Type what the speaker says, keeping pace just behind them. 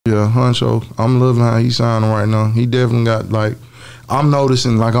Yeah, Hunxho. I'm loving how he's sounding right now. He definitely got, like, I'm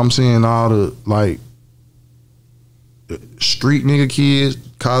noticing, like, I'm seeing all the, like, street nigga kids,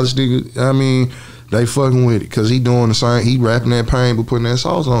 college nigga, I mean, they fucking with it, because he doing the same, he rapping that pain, but putting that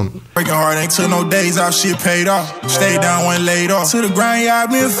sauce on it. Working hard, ain't took no days off, shit paid off. Stayed down, went laid off. To the grind, yeah, I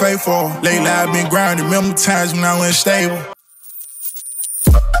been faithful. Lately, I been grinding, remember times when I went stable.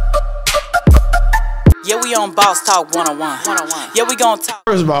 Yeah, we on Boss Talk 101. Yeah, we gonna talk.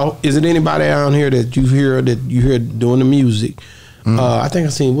 First of all, is it anybody out here that you hear doing the music? I think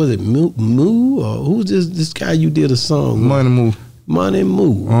I seen, was it Moo or who's this guy you did a song? Money Moo. Money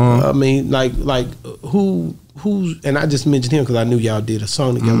Moo. I mean, like who's, and I just mentioned him because I knew y'all did a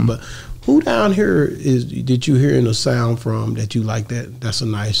song together. But who down here did you hear a sound from that you like? That's a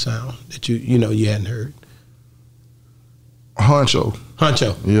nice sound that you hadn't heard. Hunxho.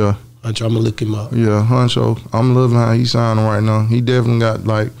 Hunxho. Yeah. Hunxho, I'm gonna look him up. Yeah, Hunxho. I'm loving how he's sounding right now. He definitely got,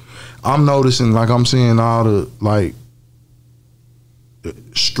 like, I'm noticing, like, I'm seeing all the, like,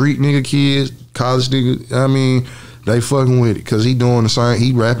 street nigga kids, college nigga, I mean, they fucking with it, because he doing the same,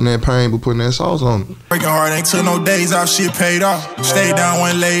 he rapping that pain, but putting that sauce on it. Working hard, ain't took no days off, shit paid off. Stayed down,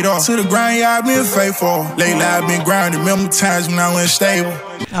 went laid off. To the grind, yeah, I been faithful. Lately, I been grinding, remember times when I went stable.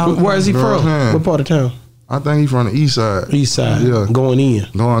 Where is he from? What part of town? I think he's from the east side. East side. Yeah. Going in.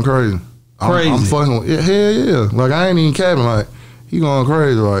 Going crazy. I'm fucking with it. Hell yeah. Like, I ain't even capping. Like, he going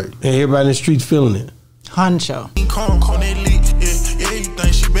crazy. Like, and everybody in the streets feeling it. Hunxho. Yeah, you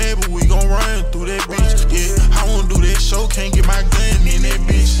think she bad, but we gon' run through that bitch. Yeah, I won't do that show, can't get my gun in that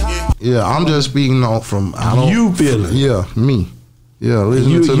bitch. Yeah, I'm just speaking on from, you feeling. Yeah, me. Yeah,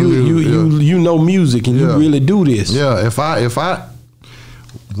 listening to the music. You know music and you really do this. Yeah,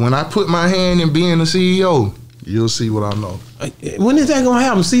 when I put my hand in being the CEO, you'll see what I know. When is that gonna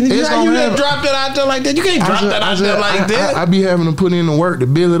happen? See, you happen. drop that out there like that. You can't drop that out there like that. I be having to put in the work to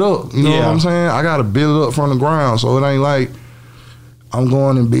build it up. You know what I'm saying? I gotta build it up from the ground, so it ain't like I'm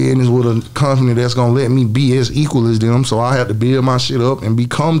going in business with a company that's gonna let me be as equal as them. So I have to build my shit up and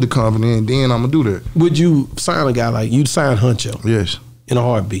become the company, and then I'm gonna do that. Would you sign a guy like you'd sign Hunxho? Yes. In a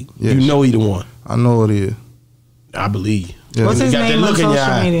heartbeat. Yes. You know he the one. I know it is. I believe. Yeah. What's his name on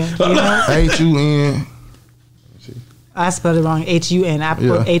social media? You know? H-U-N. I spelled it wrong. H-U-N. I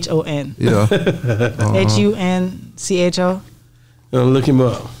put H-O-N. Yeah. H-U-N-C-H-O. Look him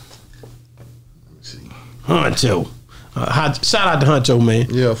up. Hunxho. Shout out to Hunxho, man.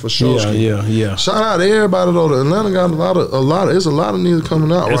 Yeah, for sure. Yeah. Shout out to everybody though. Atlanta got it's a lot of niggas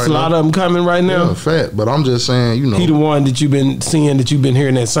coming out right now. It's a lot of them coming right now. Yeah, fat. But I'm just saying, you know. He the one that you've been seeing, that you've been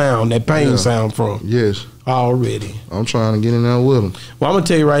hearing that sound, that pain sound from. Yes. Already. I'm trying to get in there with him. Well, I'm gonna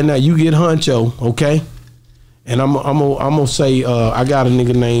tell you right now, you get Hunxho, okay? And I'm gonna say I got a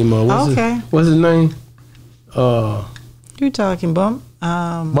nigga named what's his name? You talking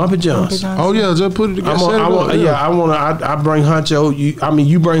Bumpy Johnson. Oh yeah, just put it together. I bring Hunxho.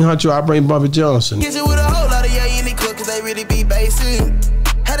 You bring Hunxho. I bring Bumpy Johnson. Get you with a whole lot of yeah in the club, cause they really be basic.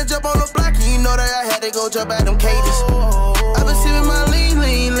 Had to jump on the block, and you know that I had to go jump at them cages. I been sipping my lean,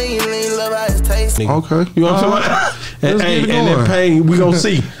 love how it's tasting. Okay. You know what I'm talking about? And that pain, we gonna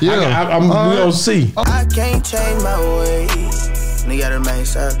see. Yeah. We gonna see. I can't change my ways. Nigga gotta remain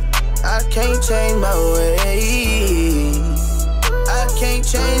silent. I can't change my ways. I can't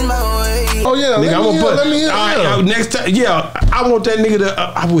change my ways. Oh yeah, nigga, let me hear. Next time, I want that nigga to.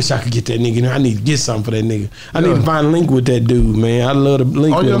 I wish I could get that nigga in there. I need to get something for that nigga. I need to find a link with that dude, man. I love to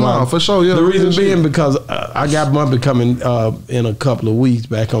link with him. For sure. Yeah. The reason being because I got Bumpy coming in a couple of weeks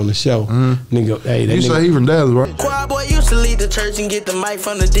back on the show. Nigga, hey, that you nigga. say he from Derez, right? Choir boy used to lead the church and get the mic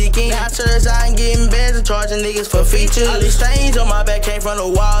from the deacon. Now church, I ain't getting bands and charging niggas for features. All these stains on my back came from the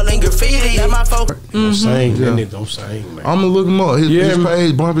wall and graffiti. That my folks. Don't sing. That nigga don't sing, man. I'm gonna look him up. His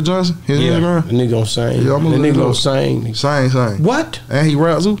page, Bumpy Johnson. His Instagram. The nigga gon' sing. Yeah, the nigga gon' sing. Sing. What? And he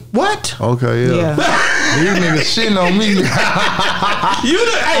raps too? What? Okay, yeah. These niggas shitting on me. You the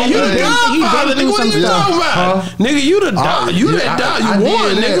godfather, nigga. What are you talking about? Nigga, you the dog. You that dog. You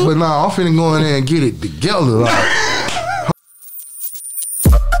won, nigga. But nah, I'm finna go in there and get it together. Like.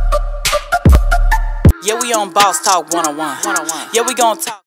 Yeah, we on Boss Talk 101. Yeah, we gonna talk.